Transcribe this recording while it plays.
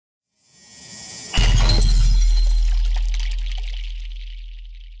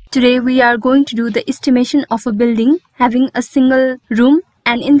Today we are going to do the estimation of a building having a single room,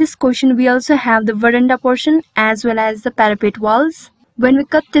 and in this question we also have the veranda portion as well as the parapet walls. When we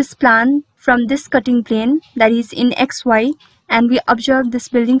cut this plan from this cutting plane, that is in XY, and we observe this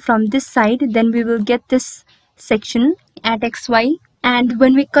building from this side, then we will get this section at XY. And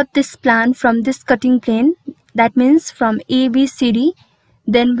when we cut this plan from this cutting plane, that means from ABCD,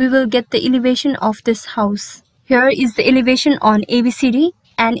 then we will get the elevation of this house. Here is the elevation on ABCD,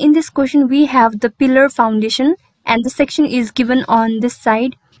 and in this question we have the pillar foundation and the section is given on this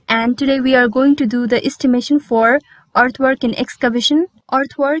side. And today we are going to do the estimation for earthwork in excavation,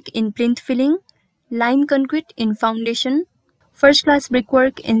 earthwork in plinth filling, lime concrete in foundation, first class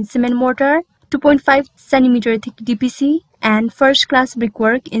brickwork in cement mortar, 2.5 cm thick DPC, and first class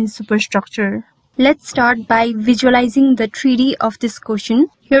brickwork in superstructure. Let's start by visualizing the 3D of this question.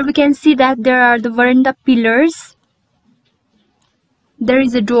 Here we can see that there are the veranda pillars, there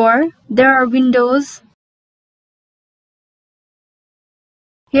is a door, there are windows,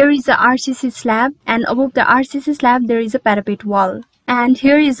 here is the RCC slab, and above the RCC slab there is a parapet wall. And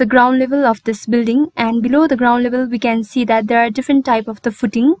here is the ground level of this building, and below the ground level we can see that there are different type of the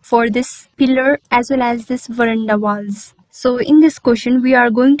footing for this pillar as well as this veranda walls. So in this question we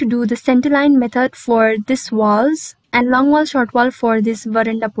are going to do the centerline method for this walls and long wall short wall for this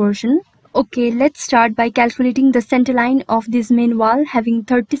veranda portion. Okay, let's start by calculating the centerline of this main wall having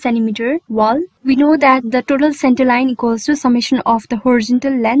 30 cm wall. We know that the total centerline equals to summation of the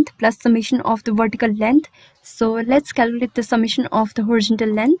horizontal length plus summation of the vertical length. So let's calculate the summation of the horizontal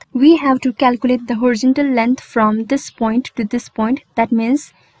length. We have to calculate the horizontal length from this point to this point. That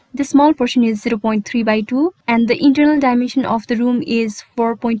means the small portion is 0.3 by 2, and the internal dimension of the room is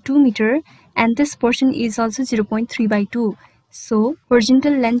 4.2 meter, and this portion is also 0.3 by 2. So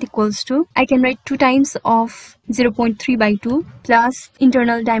horizontal length equals to, I can write 2 times of 0.3 by 2 plus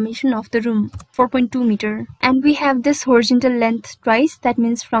internal dimension of the room 4.2 meter, and we have this horizontal length twice, that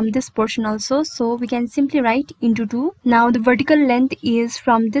means from this portion also, so we can simply write into 2. Now the vertical length is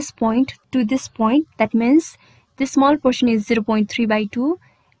from this point to this point, that means this small portion is 0.3 by 2,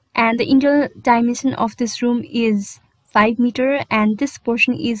 and the internal dimension of this room is 5 meter, and this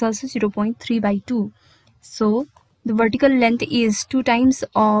portion is also 0.3 by 2. So the vertical length is 2 times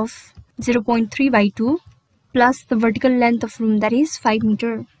of 0.3 by 2 plus the vertical length of room, that is 5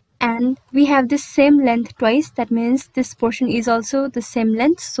 meter. And we have this same length twice, that means this portion is also the same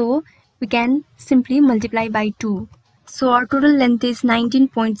length, so we can simply multiply by 2. So our total length is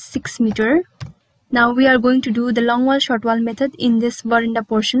 19.6 meter. Now we are going to do the long wall short wall method in this veranda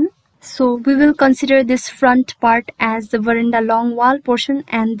portion. So we will consider this front part as the veranda long wall portion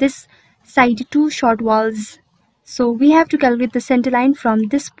and this side 2 short walls. So we have to calculate the centerline from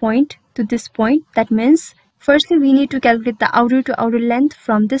this point to this point. That means firstly we need to calculate the outer to outer length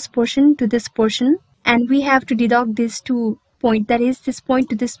from this portion to this portion, and we have to deduct these 2 points, that is this point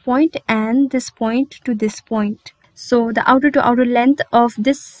to this point and this point to this point. So the outer to outer length of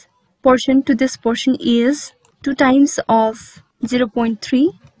this portion to this portion is 2 times of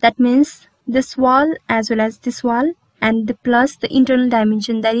 0.3, that means this wall as well as this wall, and plus the internal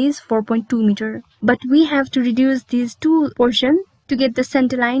dimension, that is 4.2 meter. But we have to reduce these 2 portions to get the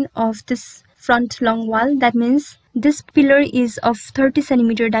centerline of this front long wall. That means this pillar is of 30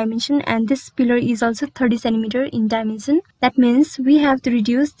 cm dimension and this pillar is also 30 cm in dimension. That means we have to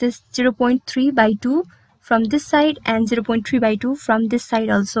reduce this 0.3 by 2 from this side and 0.3 by 2 from this side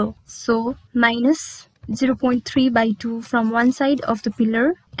also. So minus 0.3 by 2 from one side of the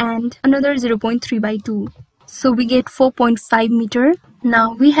pillar and another 0.3 by 2. So we get 4.5 meter.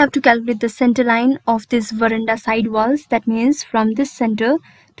 Now we have to calculate the center line of this veranda side walls. That means from this center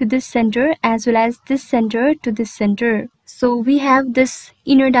to this center as well as this center to this center. So we have this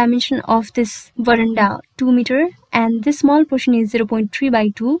inner dimension of this veranda 2 meter, and this small portion is 0.3 by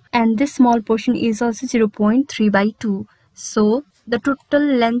 2 and this small portion is also 0.3 by 2. So the total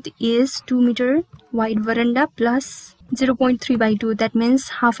length is 2 meter wide veranda plus 0.3 by 2, that means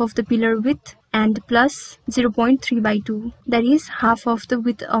half of the pillar width, and plus 0.3 by 2, that is half of the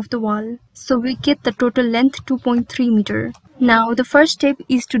width of the wall. So we get the total length 2.3 meter. Now the first step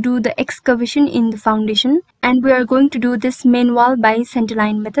is to do the excavation in the foundation, and we are going to do this main wall by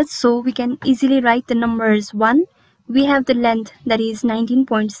centerline method, so we can easily write the numbers 1. We have the length, that is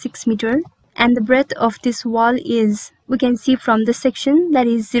 19.6 meter, and the breadth of this wall is, we can see from the section, that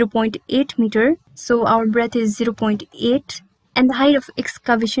is 0.8 meter. So our breadth is 0.8, and the height of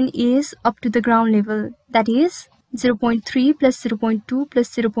excavation is up to the ground level, that is 0.3 plus 0.2 plus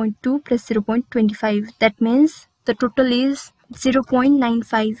 0.2 plus 0.25. That means the total is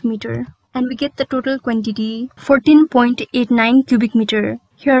 0.95 meter, and we get the total quantity 14.89 cubic meter.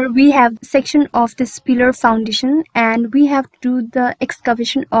 Here we have section of this pillar foundation, and we have to do the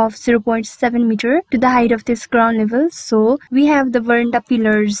excavation of 0.7 meter to the height of this ground level. So we have the veranda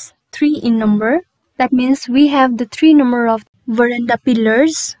pillars 3 in number. That means we have the 3 number of veranda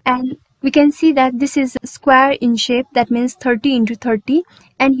pillars, and we can see that this is square in shape. That means 30 into 30,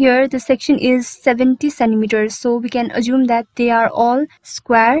 and here the section is 70 centimeters. So we can assume that they are all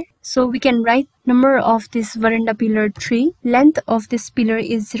square. So we can write number of this veranda pillar 3. Length of this pillar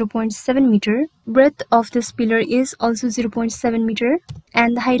is 0.7 meter. Breadth of this pillar is also 0.7 meter.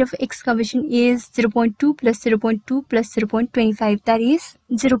 And the height of excavation is 0.2 plus 0.2 plus 0.25. That is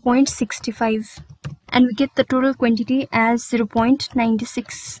 0.65. And we get the total quantity as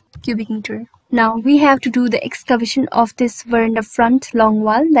 0.96 cubic meter. Now we have to do the excavation of this veranda front long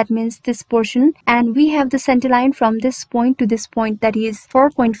wall, that means this portion, and we have the center line from this point to this point, that is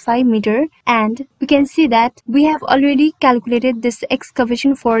 4.5 meter, and we can see that we have already calculated this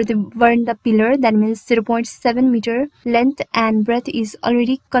excavation for the veranda pillar, that means 0.7 meter length and breadth is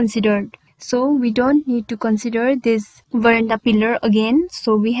already considered. So we don't need to consider this veranda pillar again,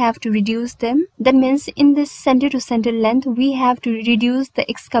 so we have to reduce them. That means in this center to center length we have to reduce the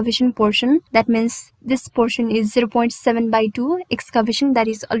excavation portion. That means this portion is 0.7 by 2 excavation, that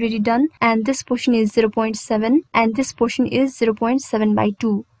is already done, and this portion is 0.7 and this portion is 0.7 by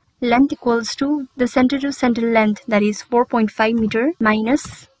 2. Length equals to the center to center length, that is 4.5 meter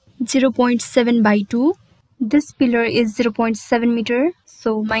minus 0.7 by 2. This pillar is 0.7 meter,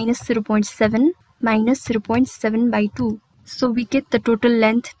 so minus 0.7 minus 0.7 by 2. So we get the total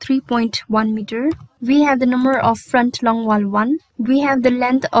length 3.1 meter. We have the number of front long wall 1. We have the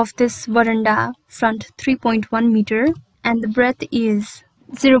length of this veranda front 3.1 meter, and the breadth is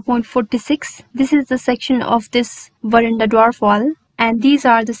 0.46. This is the section of this veranda dwarf wall, and these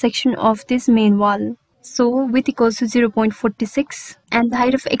are the section of this main wall. So width equals to 0.46, and the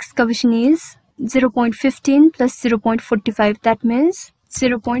height of excavation is 0.15 plus 0.45, that means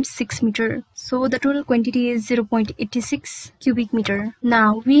 0.6 meter. So the total quantity is 0.86 cubic meter.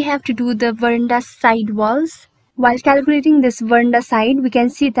 Now we have to do the veranda side walls. While calculating this veranda side, we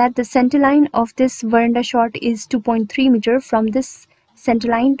can see that the center line of this veranda short is 2.3 meter from this center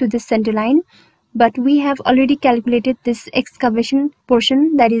line to this center line. But we have already calculated this excavation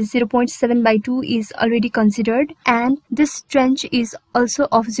portion, that is 0.7 by 2 is already considered, and this trench is also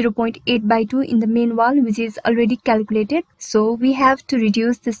of 0.8 by 2 in the main wall, which is already calculated. So we have to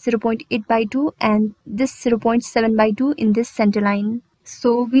reduce this 0.8 by 2 and this 0.7 by 2 in this center line.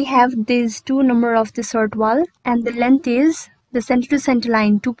 So we have these two number of the short wall, and the length is the center to center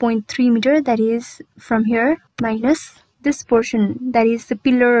line 2.3 meter, that is from here, minus this portion, that is the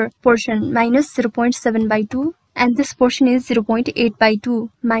pillar portion, minus 0.7 by 2, and this portion is 0.8 by 2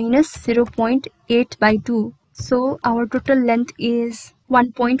 minus 0.8 by 2. So our total length is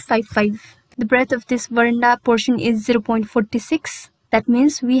 1.55. The breadth of this veranda portion is 0.46. That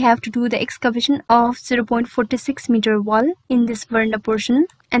means we have to do the excavation of 0.46 meter wall in this veranda portion,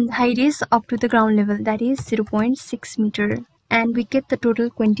 and the height is up to the ground level, that is 0.6 meter, and we get the total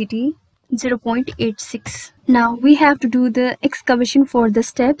quantity 0.86. Now we have to do the excavation for the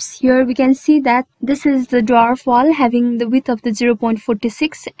steps. Here we can see that this is the dwarf wall having the width of the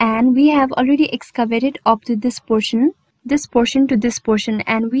 0.46, and we have already excavated up to this portion to this portion,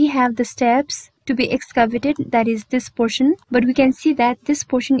 and we have the steps to be excavated, that is this portion, but we can see that this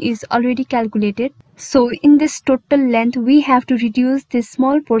portion is already calculated. So in this total length we have to reduce this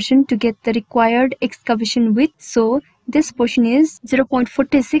small portion to get the required excavation width. So this portion is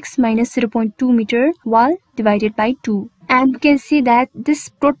 0.46 minus 0.2 meter wall divided by 2. And we can see that this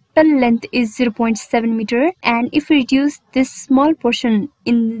total length is 0.7 meter, and if we reduce this small portion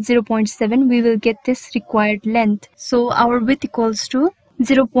in 0.7, we will get this required length. So our width equals to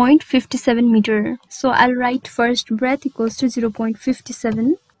 0.57 meter. So I'll write first breadth equals to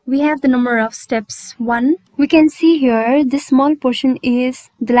 0.57. We have the number of steps 1. We can see here this small portion is,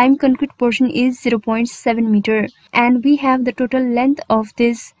 the lime concrete portion is 0.7 meter, and we have the total length of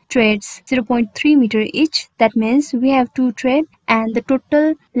these treads 0.3 meter each. That means we have 2 tread, and the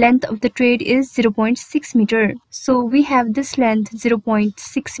total length of the tread is 0.6 meter. So we have this length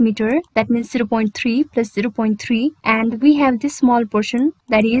 0.6 meter, that means 0.3 plus 0.3, and we have this small portion,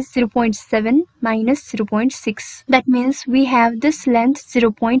 that is 0.7 minus 0.6. That means we have this length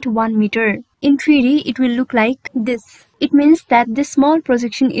 0.1 meter. In 3D, it will look like this. It means that this small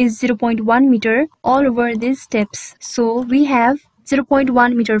projection is 0.1 meter all over these steps. So we have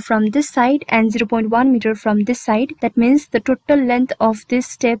 0.1 meter from this side and 0.1 meter from this side. That means the total length of this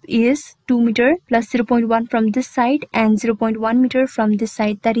step is 2 meter plus 0.1 from this side and 0.1 meter from this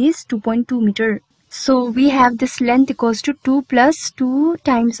side, that is 2.2 meter. So we have this length equals to 2 plus 2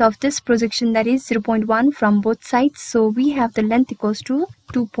 times of this projection, that is 0.1 from both sides. So we have the length equals to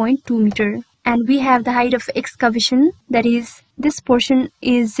 2.2 meter. And we have the height of excavation, that is this portion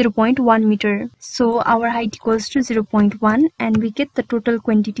is 0.1 meter. So our height equals to 0.1 and we get the total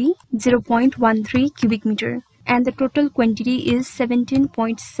quantity 0.13 cubic meter. And the total quantity is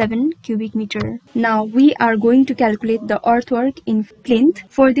 17.7 cubic meter. Now we are going to calculate the earthwork in plinth.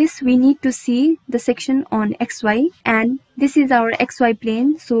 For this we need to see the section on XY, and this is our XY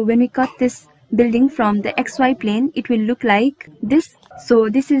plane. So when we cut this building from the XY plane, it will look like this. So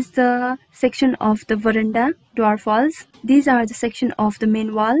this is the section of the veranda, dwarf walls. These are the section of the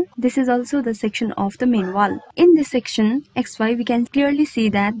main wall. This is also the section of the main wall. In this section XY, we can clearly see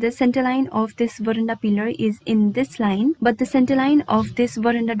that the center line of this veranda pillar is in this line, but the center line of this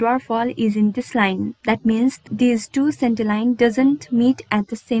veranda dwarf wall is in this line. That means these two center line doesn't meet at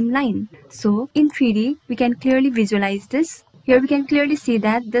the same line. So in 3D, we can clearly visualize this. Here we can clearly see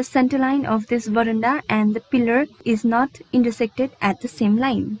that the center line of this veranda and the pillar is not intersected at the same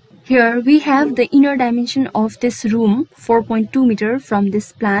line. Here we have the inner dimension of this room, 4.2 meter from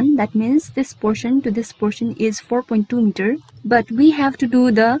this plan. That means this portion to this portion is 4.2 meter. But we have to do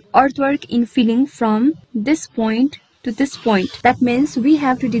the earthwork in filling from this point to this point. That means we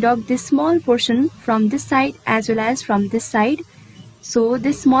have to deduct this small portion from this side as well as from this side. So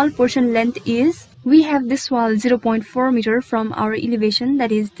this small portion length is, we have this wall 0.4 meter from our elevation,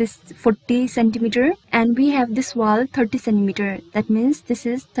 that is this 40 centimeter, and we have this wall 30 centimeter. That means this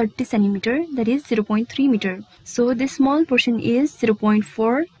is 30 centimeter, that is 0.3 meter. So this small portion is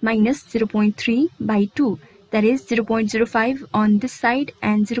 0.4 minus 0.3 by 2. That is 0.05 on this side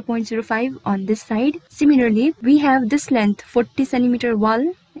and 0.05 on this side. Similarly, we have this length 40 centimeter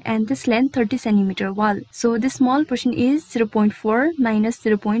wall and this length 30 centimeter wall. So this small portion is 0.4 minus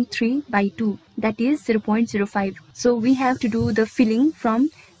 0.3 by 2, that is 0.05. So we have to do the filling from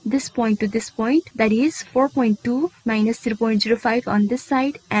this point to this point, that is 4.2 minus 0.05 on this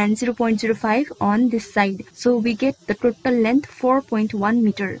side and 0.05 on this side. So we get the total length 4.1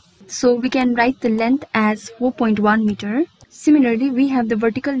 meter. So we can write the length as 4.1 meter. Similarly, we have the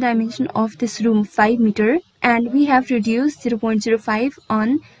vertical dimension of this room 5 meter, and we have reduced 0.05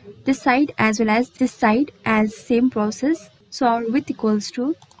 on this side as well as this side as same process. So our width equals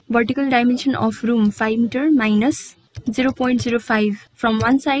to vertical dimension of room 5 meter minus 0.05 from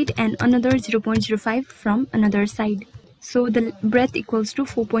one side and another 0.05 from another side. So the breadth equals to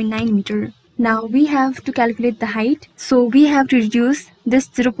 4.9 meter. Now we have to calculate the height. So we have to reduce this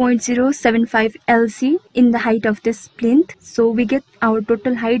 0.075 LC in the height of this plinth. So we get our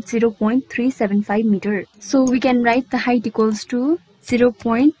total height 0.375 meter. So we can write the height equals to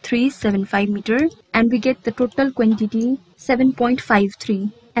 0.375 meter, and we get the total quantity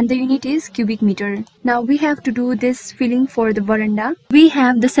 7.53. And the unit is cubic meter. Now we have to do this filling for the veranda. We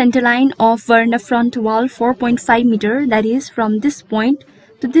have the center line of veranda front wall 4.5 meter, that is from this point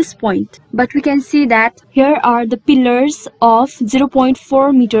to this point. But we can see that here are the pillars of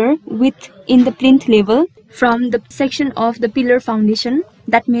 0.4 meter width in the plinth level from the section of the pillar foundation.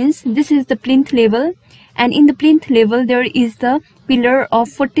 That means this is the plinth level, and in the plinth level there is the pillar of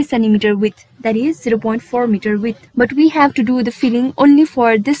 40 centimeter width, that is 0.4 meter width. But we have to do the filling only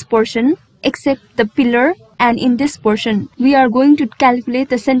for this portion except the pillar, and in this portion we are going to calculate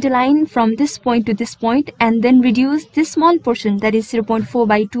the center line from this point to this point and then reduce this small portion, that is 0.4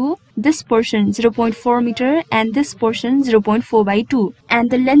 by 2, this portion 0.4 meter and this portion 0.4 by 2. And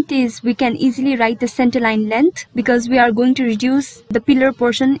the length is, we can easily write the center line length because we are going to reduce the pillar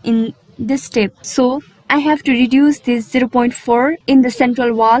portion in this step. So I have to reduce this 0.4 in the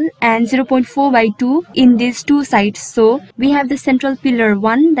central wall and 0.4 by 2 in these two sides. So we have the central pillar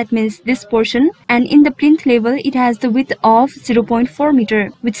 1, that means this portion, and in the plinth level it has the width of 0.4 meter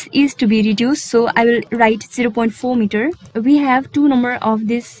which is to be reduced. So I will write 0.4 meter. We have two number of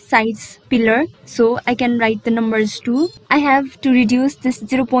this sides pillar, so I can write the numbers 2. I have to reduce this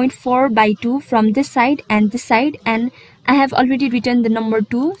 0.4 by 2 from this side and this side, and I have already written the number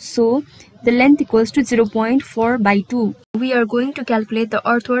 2. So the length equals to 0.4 by 2. We are going to calculate the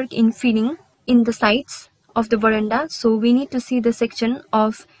earthwork in filling in the sides of the veranda. So we need to see the section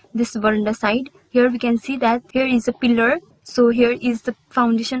of this veranda side. Here we can see that here is a pillar. So here is the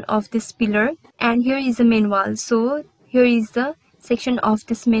foundation of this pillar, and here is the main wall. So here is the section of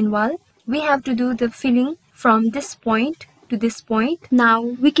this main wall. We have to do the filling from this point to this point. Now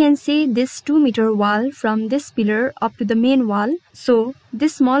we can see this 2 meter wall from this pillar up to the main wall. So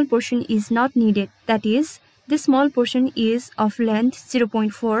this small portion is not needed. That is, this small portion is of length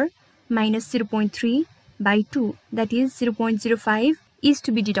 0.4 minus 0.3 by 2. That is 0.05 is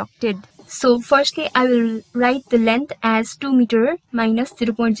to be deducted. So firstly I will write the length as 2 meter minus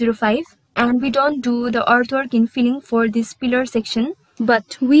 0.05, and we don't do the earthwork in filling for this pillar section,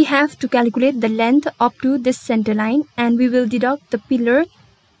 but we have to calculate the length up to this center line, and we will deduct the pillar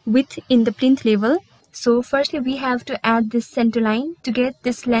width in the plinth level. So firstly we have to add this center line to get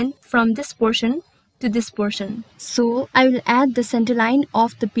this length from this portion to this portion. So I will add the center line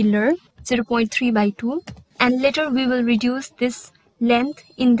of the pillar 0.3 by 2, and later we will reduce this length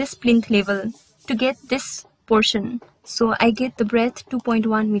in this plinth level to get this portion. So I get the breadth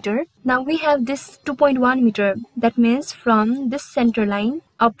 2.1 meter. Now we have this 2.1 meter, that means from this center line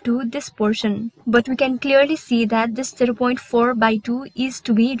up to this portion. But we can clearly see that this 0.4 by 2 is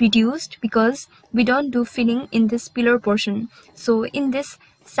to be reduced because we don't do filling in this pillar portion. So in this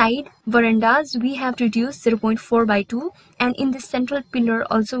side verandas we have to reduce 0.4 by 2, and in this central pillar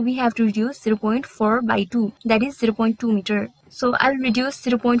also we have to reduce 0.4 by 2, that is 0.2 meter. So I'll reduce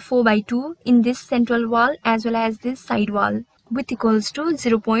 0.4 by 2 in this central wall as well as this side wall. Width equals to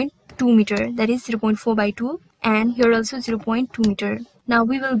 0.2 meter, that is 0.4 by 2, and here also 0.2 meter. Now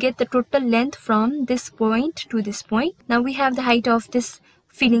we will get the total length from this point to this point. Now we have the height of this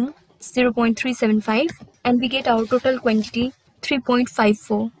filling 0.375, and we get our total quantity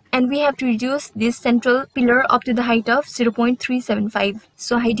 3.54, and we have to reduce this central pillar up to the height of 0.375.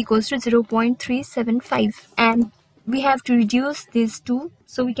 So height equals to 0.375, and we have to reduce these two,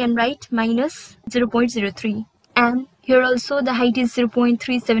 so we can write minus 0.03, and here also the height is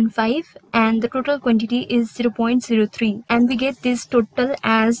 0.375 and the total quantity is 0.03, and we get this total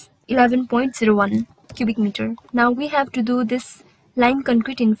as 11.01 cubic meter. Now we have to do this lime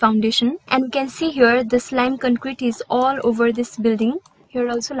concrete in foundation, and we can see here this lime concrete is all over this building. Here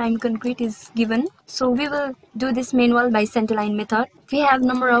also lime concrete is given. So we will do this main wall by centerline method. We have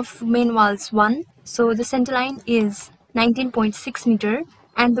number of main walls 1. So the centerline is 19.6 meter,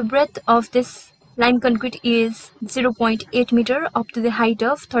 and the breadth of this lime concrete is 0.8 meter up to the height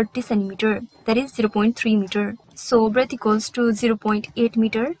of 30 centimeter, that is 0.3 meter. So breadth equals to 0.8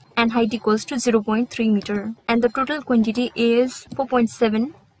 meter and height equals to 0.3 meter, and the total quantity is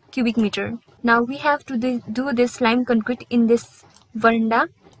 4.7 cubic meter. Now we have to do this lime concrete in this veranda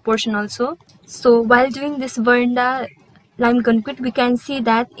portion also. So while doing this veranda lime concrete, we can see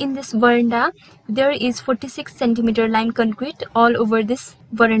that in this veranda there is 46 centimeter lime concrete all over this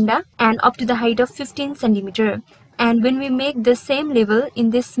veranda and up to the height of 15 centimeter. And when we make the same level in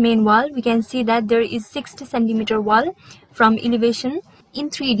this main wall, we can see that there is 60 centimeter wall from elevation. In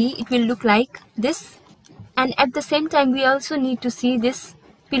 3D it will look like this, and at the same time we also need to see this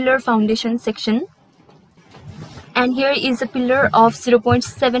pillar foundation section, and here is a pillar of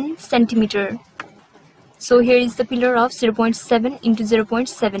 0.7 centimeter. So here is the pillar of 0.7 into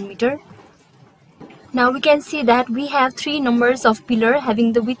 0.7 meter. Now we can see that we have 3 numbers of pillar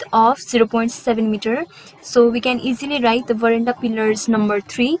having the width of 0.7 meter. So we can easily write the veranda pillars number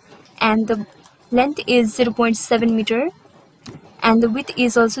 3, and the length is 0.7 meter and the width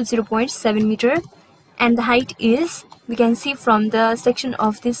is also 0.7 meter, and the height is, we can see from the section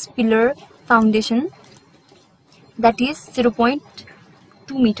of this pillar foundation, that is 0.2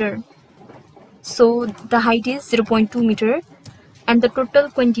 meter. So the height is 0.2 meter and the total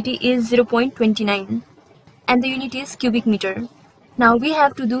quantity is 0.29 and the unit is cubic meter. Now we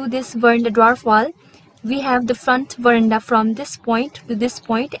have to do this veranda dwarf wall. We have the front veranda from this point to this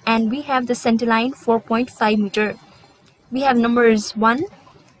point, and we have the center line 4.5 meter. We have numbers 1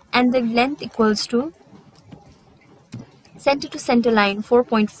 and the length equals to center to center line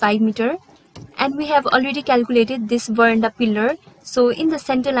 4.5 meter, and we have already calculated this veranda pillar. So in the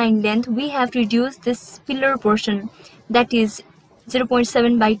center line length we have to reduce this pillar portion, that is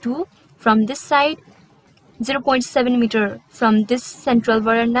 0.7 by 2 from this side, 0.7 meter from this central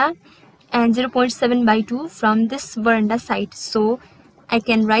veranda, and 0.7 by 2 from this veranda side. So I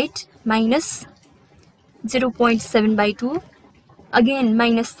can write minus 0.7 by 2, again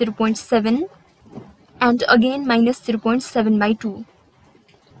minus 0.7, and again minus 0.7 by 2.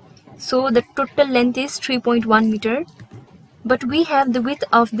 So the total length is 3.1 meter. But we have the width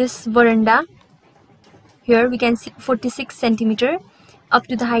of this veranda, here we can see 46 centimeter up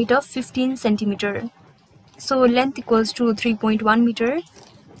to the height of 15 centimeter. So length equals to 3.1 meter,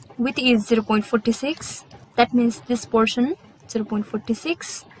 width is 0.46, that means this portion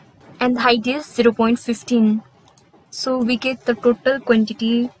 0.46, and the height is 0.15. So we get the total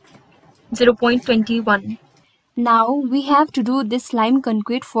quantity 0.21. Now we have to do this lime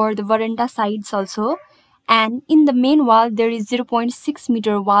concrete for the veranda sides also. And in the main wall there is 0.6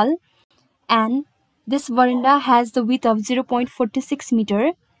 meter wall, and this veranda has the width of 0.46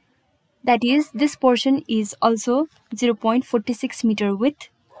 meter, that is this portion is also 0.46 meter width,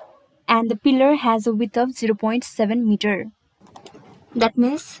 and the pillar has a width of 0.7 meter. That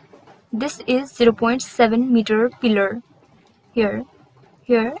means this is 0.7 meter pillar here,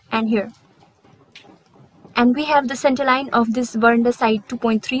 here and here. And we have the center line of this veranda side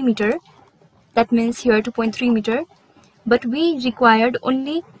 2.3 meter. That means here 2.3 meter. But we required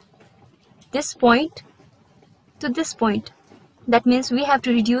only this point to this point. That means we have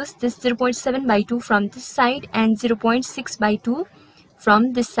to reduce this 0.7 by 2 from this side and 0.6 by 2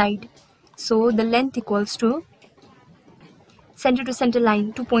 from this side. So the length equals to center to center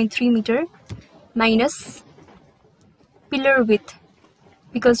line 2.3 meter minus pillar width,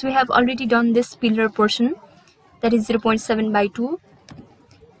 because we have already done this pillar portion, that is 0.7 by 2,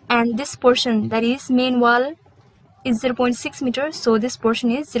 and this portion, that is main wall, is 0.6 meter, so this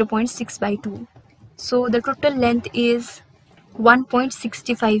portion is 0.6 by 2. So the total length is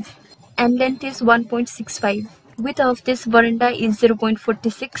 1.65 and length is 1.65. Width of this veranda is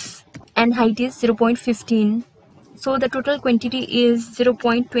 0.46 and height is 0.15. So the total quantity is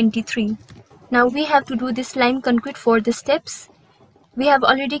 0.23. Now we have to do this lime concrete for the steps. We have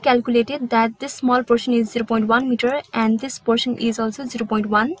already calculated that this small portion is 0.1 meter and this portion is also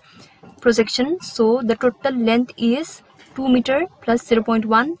 0.1 projection. So the total length is 2 meter plus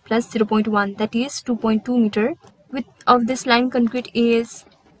 0.1 plus 0.1, that is 2.2 meter. Width of this lime concrete is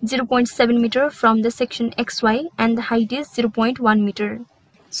 0.7 meter from the section XY and the height is 0.1 meter.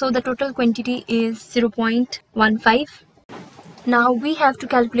 So the total quantity is 0.15. Now we have to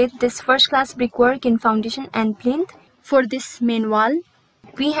calculate this first class brickwork in foundation and plinth. For this main wall,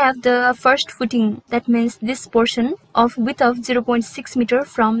 we have the first footing, that means this portion of width of 0.6 meter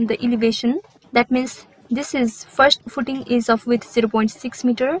from the elevation. That means this is first footing is of width 0.6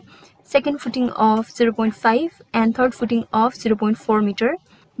 meter, second footing of 0.5 and third footing of 0.4 meter.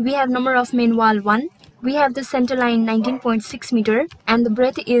 We have number of main wall 1. We have the center line 19.6 meter and the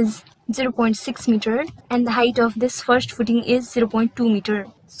breadth is 0.6 meter and the height of this first footing is 0.2 meter.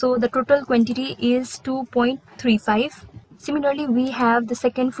 So the total quantity is 2.35. Similarly, we have the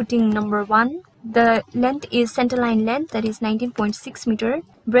second footing number 1. The length is center line length, that is 19.6 meter.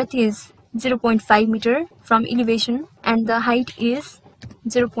 Breadth is 0.5 meter from elevation and the height is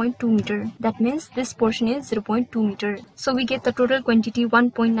 0.2 meter. That means this portion is 0.2 meter. So we get the total quantity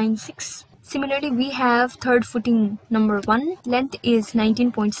 1.96. Similarly, we have third footing number 1. Length is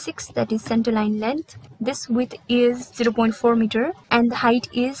 19.6, that is center line length. This width is 0.4 meter and the height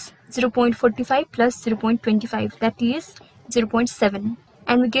is 0.45 plus 0.25, that is 0.7.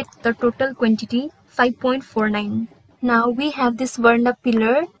 And we get the total quantity 5.49. Now we have this veranda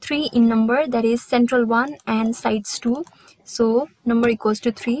pillar 3 in number, that is central 1 and sides 2. So number equals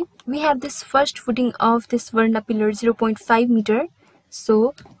to 3. We have this first footing of this veranda pillar 0.5 meter.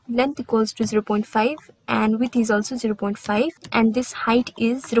 So length equals to 0.5 and width is also 0.5 and this height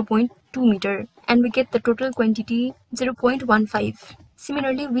is 0.2 meter and we get the total quantity 0.15.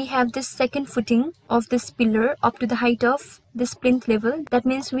 Similarly, we have this second footing of this pillar up to the height of this plinth level. That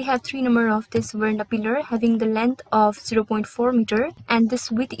means we have 3 number of this veranda pillar having the length of 0.4 meter and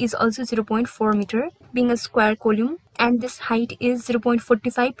this width is also 0.4 meter being a square column, and this height is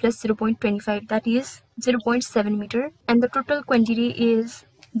 0.45 plus 0.25, that is 0.7 meter, and the total quantity is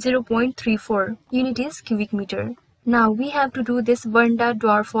 0.34. Unit is cubic meter. Now we have to do this veranda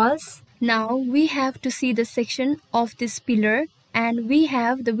dwarf walls. Now we have to see the section of this pillar and we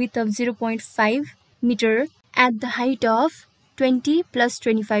have the width of 0.5 meter at the height of 20 plus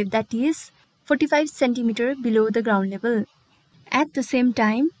 25, that is 45 centimeter below the ground level. At the same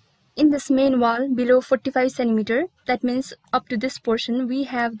time, in this main wall below 45 centimeter, that means up to this portion, we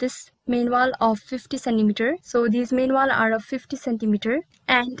have this main wall of 50 centimeter. So these main wall are of 50 centimeter,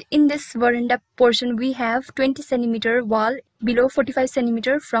 and in this veranda portion we have 20 centimeter wall below 45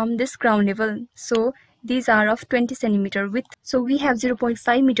 centimeter from this ground level. So these are of 20 centimeter width. So we have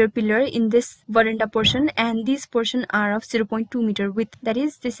 0.5 meter pillar in this veranda portion and these portion are of 0.2 meter width, that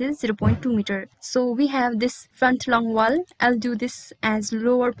is this is 0.2 meter. So we have this front long wall. I'll do this as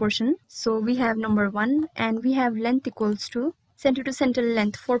lower portion. So we have number 1 and we have length equals to center to center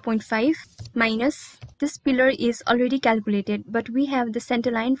length 4.5 minus this pillar is already calculated, but we have the center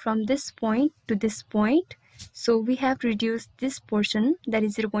line from this point to this point. So we have to reduce this portion, that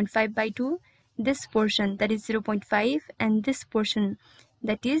is 0.5 by 2, this portion, that is 0.5, and this portion,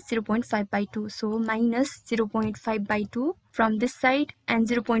 that is 0.5 by 2. So minus 0.5 by 2 from this side and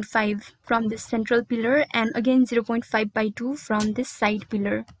 0.5 from this central pillar and again 0.5 by 2 from this side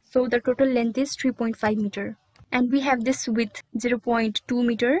pillar. So the total length is 3.5 meter. And we have this width 0.2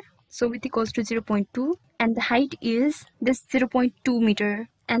 meter. So width equals to 0.2 and the height is this 0.2 meter.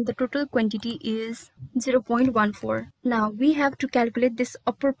 and the total quantity is 0.14. Now we have to calculate this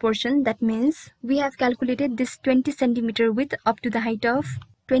upper portion. That means we have calculated this 20 centimeter width up to the height of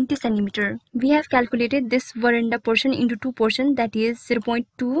 20 centimeter. We have calculated this veranda portion into two portions, that is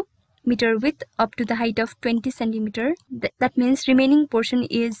 0.2 meter width up to the height of 20 centimeter. That means remaining portion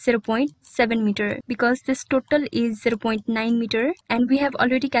is 0.7 meter, because this total is 0.9 meter and we have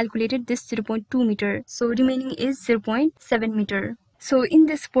already calculated this 0.2 meter. So remaining is 0.7 meter. So in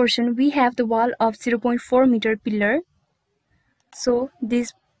this portion we have the wall of 0.4 meter pillar. So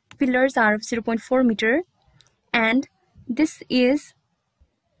these pillars are of 0.4 meter and this is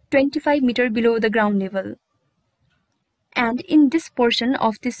 25 meter below the ground level. And in this portion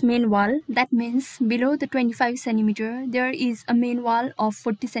of this main wall, that means below the 25 centimeter, there is a main wall of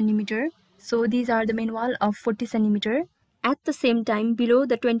 40 centimeter. So these are the main wall of 40 centimeter. At the same time, below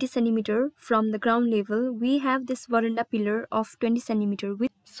the 20 centimeter from the ground level, we have this veranda pillar of 20 centimeter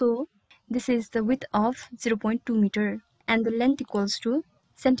width. So this is the width of 0.2 meter and the length equals to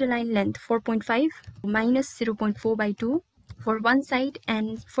center line length 4.5 minus 0.4 by 2 for one side,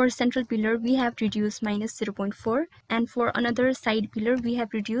 and for central pillar we have reduced minus 0.4, and for another side pillar we have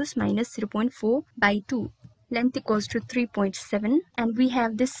reduced minus 0.4 by 2. Length equals to 3.7, and we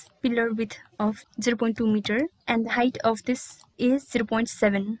have this pillar width of 0.2 meter and the height of this is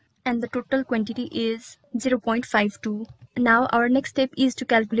 0.7 and the total quantity is 0.52. Now our next step is to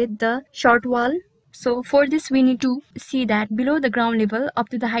calculate the short wall. So for this we need to see that below the ground level up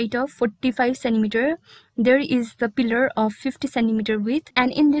to the height of 45 centimeter there is the pillar of 50 centimeter width,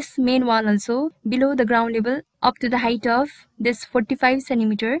 and in this main wall also below the ground level up to the height of this 45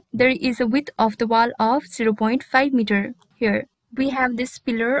 centimeter there is a width of the wall of 0.5 meter. Here we have this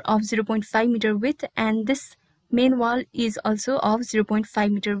pillar of 0.5 meter width and this main wall is also of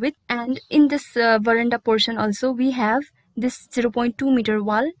 0.5 meter width, and in this veranda portion also we have this 0.2 meter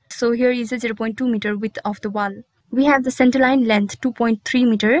wall. So here is a 0.2 meter width of the wall. We have the center line length 2.3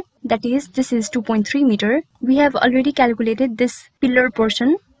 meter, that is this is 2.3 meter. We have already calculated this pillar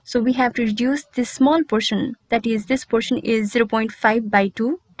portion, so we have to reduce this small portion, that is this portion is 0.5 by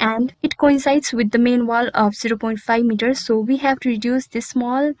 2 and it coincides with the main wall of 0.5 meters, so we have to reduce this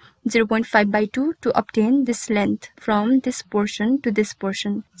small 0.5 by 2 to obtain this length from this portion to this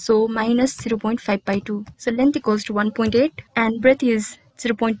portion, so minus 0.5 by 2. So length equals to 1.8 and breadth is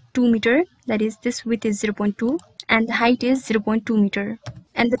 0.2 meter, that is this width is 0.2 and the height is 0.2 meter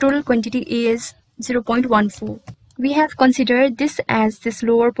and the total quantity is 0.14. We have considered this as this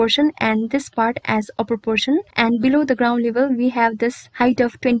lower portion and this part as upper portion, and below the ground level we have this height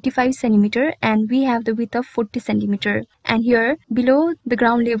of 25 centimeter and we have the width of 40 centimeter, and here below the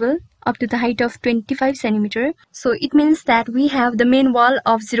ground level up to the height of 25 centimeter, so it means that we have the main wall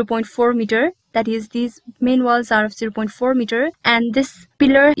of 0.4 meter, that is these main walls are of 0.4 meter and this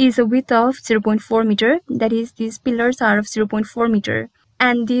pillar is a width of 0.4 meter, that is these pillars are of 0.4 meter,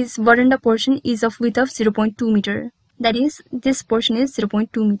 and this veranda portion is of width of 0.2 meter, that is this portion is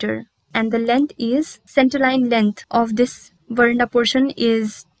 0.2 meter, and the length is center line length of this veranda portion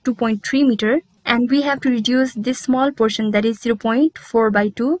is 2.3 meter, and we have to reduce this small portion, that is 0.4 by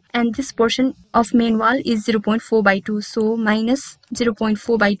 2, and this portion of main wall is 0.4 by 2, so minus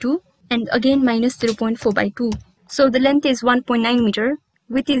 0.4 by 2 and again minus 0.4 by 2. So the length is 1.9 meter,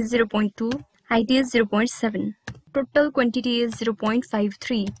 width is 0.2, height is 0.7. Total quantity is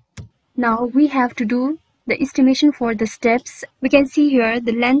 0.53. Now we have to do the estimation for the steps. We can see here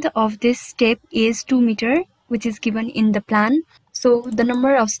the length of this step is 2 meter, which is given in the plan. So the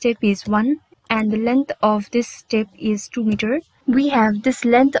number of step is 1 and the length of this step is 2 meter. We have this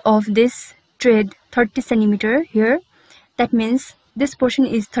length of this tread 30 centimeter here. That means this portion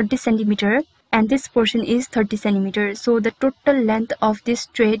is 30 centimeter and this portion is 30 centimeter. So the total length of this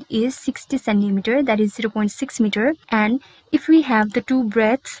tread is 60 centimeter, that is 0.6 meter. And if we have the two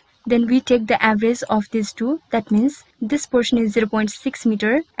breadths, then we take the average of these two. That means this portion is 0.6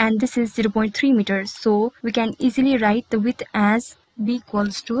 meter and this is 0.3 meters. So we can easily write the width as b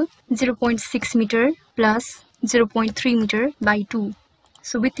equals to 0.6 meter plus 0.3 meter by 2.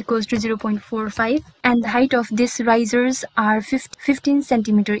 So width equals to 0.45 and the height of these risers are 15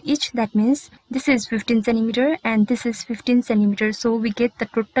 centimeter each. That means this is 15 centimeter and this is 15 centimeter. So we get the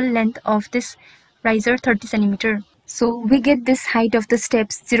total length of this riser 30 centimeter. So we get this height of the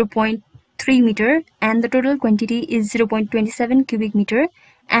steps 0.3 meter and the total quantity is 0.27 cubic meter.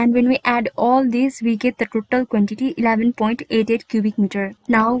 And when we add all these, we get the total quantity 11.88 cubic meter.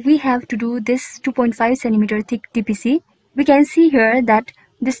 Now we have to do this 2.5 centimeter thick TPC. We can see here that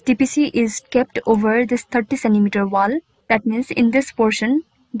this DPC is kept over this 30 centimeter wall. That means in this portion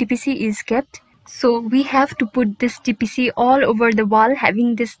DPC is kept So we have to put this TPC all over the wall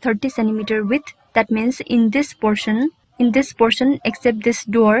having this 30 centimeter width. That means in this portion except this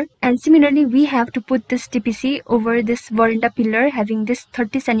door. And similarly we have to put this TPC over this veranda pillar having this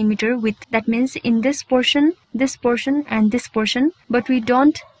 30 centimeter width. That means in this portion and this portion, but we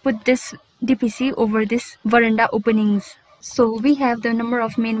don't put this TPC over this veranda openings. So we have the number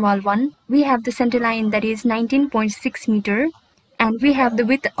of main wall 1. We have the center line that is 19.6 meter. And we have the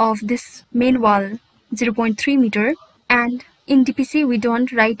width of this main wall 0.3 meter, and in TPC we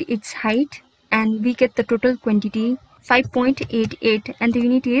don't write its height, and we get the total quantity 5.88 and the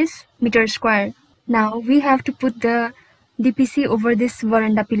unit is meter square. Now we have to put the DPC over this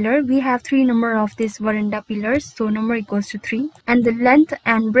veranda pillar. We have 3 number of these veranda pillars, so number equals to 3, and the length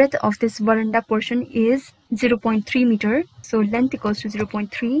and breadth of this veranda portion is 0.3 meter, so length equals to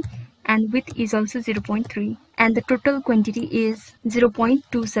 0.3 and width is also 0.3, and the total quantity is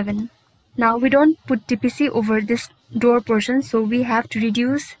 0.27. Now we don't put TPC over this door portion, so we have to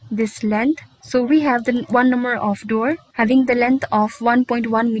reduce this length. So we have the 1 number of door having the length of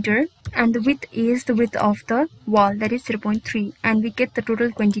 1.1 meter, and the width is the width of the wall, that is 0.3, and we get the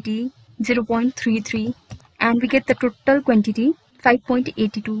total quantity 0.33, and we get the total quantity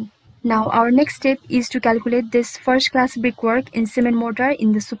 5.82. Now our next step is to calculate this first class brickwork in cement mortar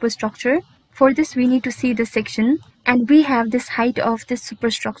in the superstructure. For this we need to see the section, and we have this height of this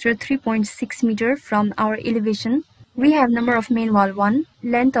superstructure 3.6 meter from our elevation. We have number of main wall 1,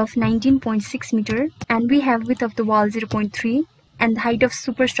 length of 19.6 meter, and we have width of the wall 0.3, and the height of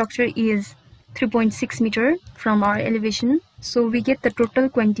superstructure is 3.6 meter from our elevation. So we get the total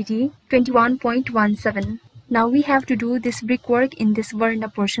quantity 21.17. Now we have to do this brickwork in this veranda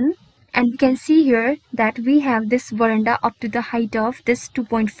portion. And we can see here that we have this veranda up to the height of this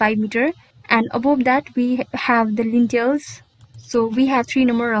 2.5 meter, and above that we have the lintels. So we have 3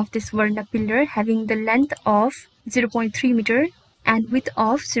 number of this veranda pillar having the length of 0.3 meter and width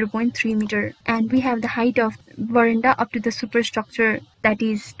of 0.3 meter, and we have the height of veranda up to the superstructure that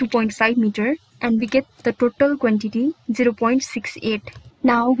is 2.5 meter, and we get the total quantity 0.68.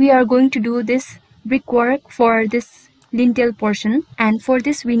 Now we are going to do this brickwork for this lintel portion, and for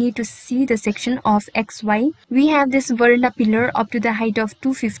this we need to see the section of XY. We have this veranda pillar up to the height of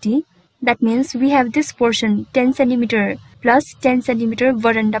 250. That means we have this portion 10 centimeter plus 10 centimeter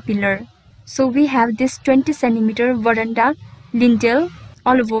veranda pillar. So we have this 20 centimeter veranda lintel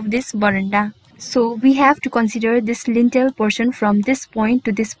all above this veranda. So we have to consider this lintel portion from this point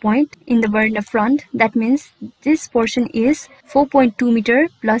to this point in the veranda front. That means this portion is 4.2 meter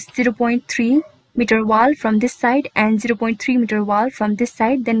plus 0.3 meter wall from this side and 0.3 meter wall from this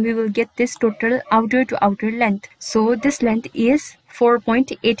side. Then we will get this total outer to outer length. So this length is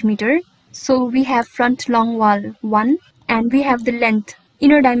 4.8 meter. So we have front long wall 1, and we have the length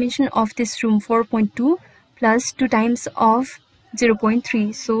inner dimension of this room 4.2 plus 2 times of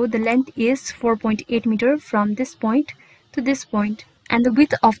 0.3. So the length is 4.8 meter from this point to this point, and the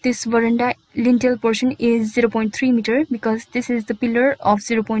width of this veranda lintel portion is 0.3 meter because this is the pillar of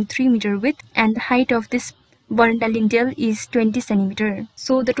 0.3 meter width, and the height of this veranda lintel is 20 centimeter.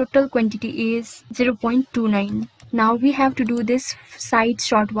 So the total quantity is 0.29. Now we have to do this side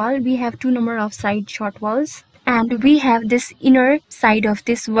short wall. We have 2 number of side short walls, and we have this inner side of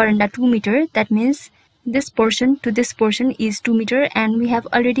this veranda 2 meter. That means this portion to this portion is 2 meter, and we have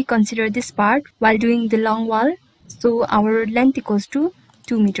already considered this part while doing the long wall. So our length equals to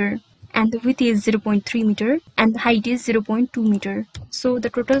 2 meter, and the width is 0.3 meter, and the height is 0.2 meter. So the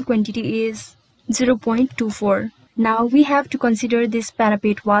total quantity is 0.24. Now we have to consider this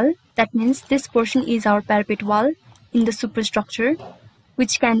parapet wall. That means this portion is our parapet wall in the superstructure,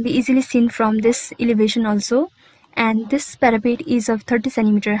 which can be easily seen from this elevation also. And this parapet is of 30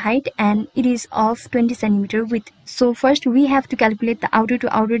 centimeter height, and it is of 20 centimeter width. So first we have to calculate the outer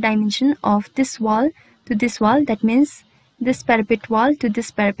to outer dimension of this wall to this wall. That means this parapet wall to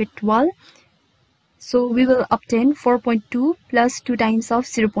this parapet wall. So we will obtain 4.2 plus 2 times of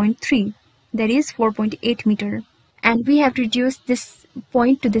 0.3, that is 4.8 meter. And we have to reduce this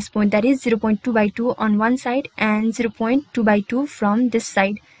point to this point, that is 0.2 by 2 on one side and 0.2 by 2 from this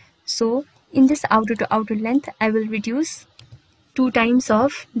side. So in this outer to outer length I will reduce 2 times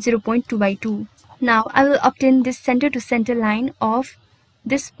of 0.2 by 2. Now I will obtain this center to center line of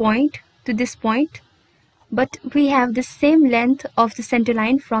this point to this point, but we have the same length of the center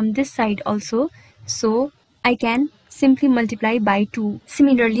line from this side also, so I can simply multiply by 2.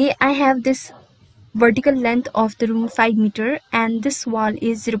 Similarly, I have this vertical length of the room 5 meter, and this wall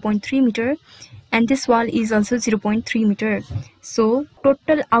is 0.3 meter, and this wall is also 0.3 meter. So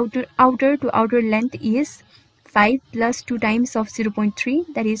total outer to outer length is 5 plus 2 times of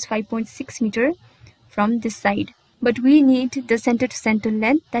 0.3, that is 5.6 meter from this side. But we need the center to center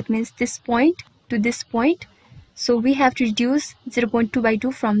length, that means this point to this point. So we have to reduce 0.2 by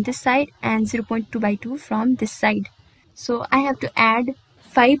 2 from this side and 0.2 by 2 from this side. So I have to add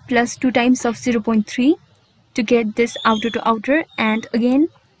 5 plus 2 times of 0.3 to get this outer to outer, and again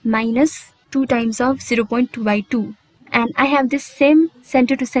minus 2 times of 0.2 by 2. And I have this same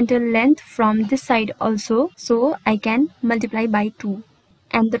center to center length from this side also, so I can multiply by 2.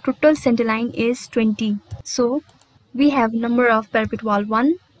 And the total center line is 20. So we have number of parapet wall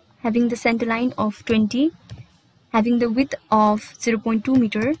 1 having the center line of 20, having the width of 0.2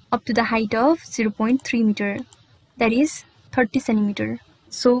 meter up to the height of 0.3 meter, that is 30 centimeter.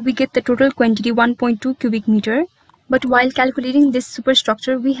 So we get the total quantity 1.2 cubic meter. But while calculating this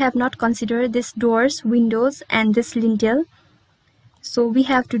superstructure, we have not considered this doors, windows and this lintel. So we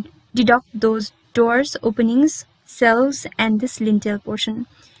have to deduct those doors, openings, shelves and this lintel portion.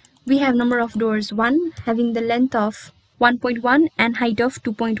 We have number of doors 1 having the length of 1.1 and height of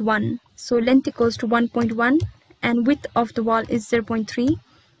 2.1. So length equals to 1.1 and width of the wall is 0.3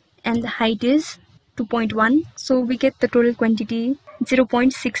 and the height is 2.1. So we get the total quantity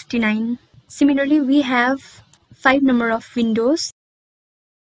 0.69. Similarly, we have 5 number of windows.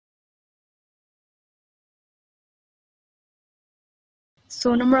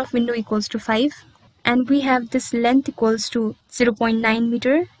 So number of window equals to 5, and we have this length equals to 0.9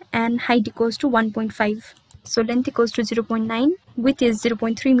 meter and height equals to 1.5. So length equals to 0.9, width is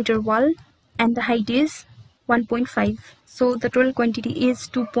 0.3 meter wall and the height is 1.5. So the total quantity is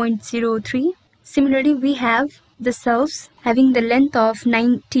 2.03. Similarly, we have the shelves having the length of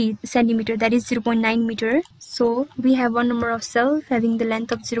 90 centimeter, that is 0.9 meter. So we have one number of shelf having the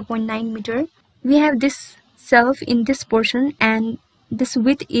length of 0.9 meter. We have this shelf in this portion and this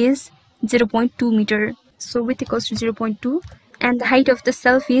width is 0.2 meter. So width equals to 0.2 and the height of the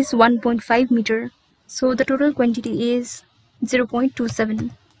shelf is 1.5 meter. So the total quantity is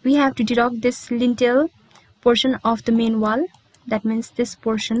 0.27. We have to deduct this lintel portion of the main wall, that means this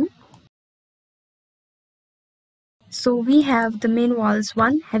portion. So we have the main walls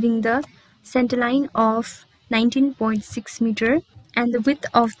 1 having the center line of 19.6 meter and the width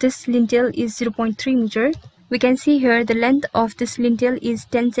of this lintel is 0.3 meter. We can see here the length of this lintel is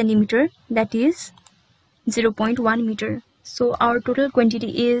 10 centimeter, that is 0.1 meter. So our total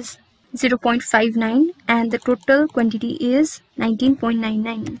quantity is 0.59 and the total quantity is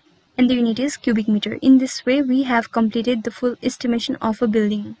 19.99 and the unit is cubic meter. In this way we have completed the full estimation of a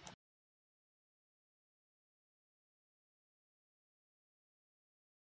building.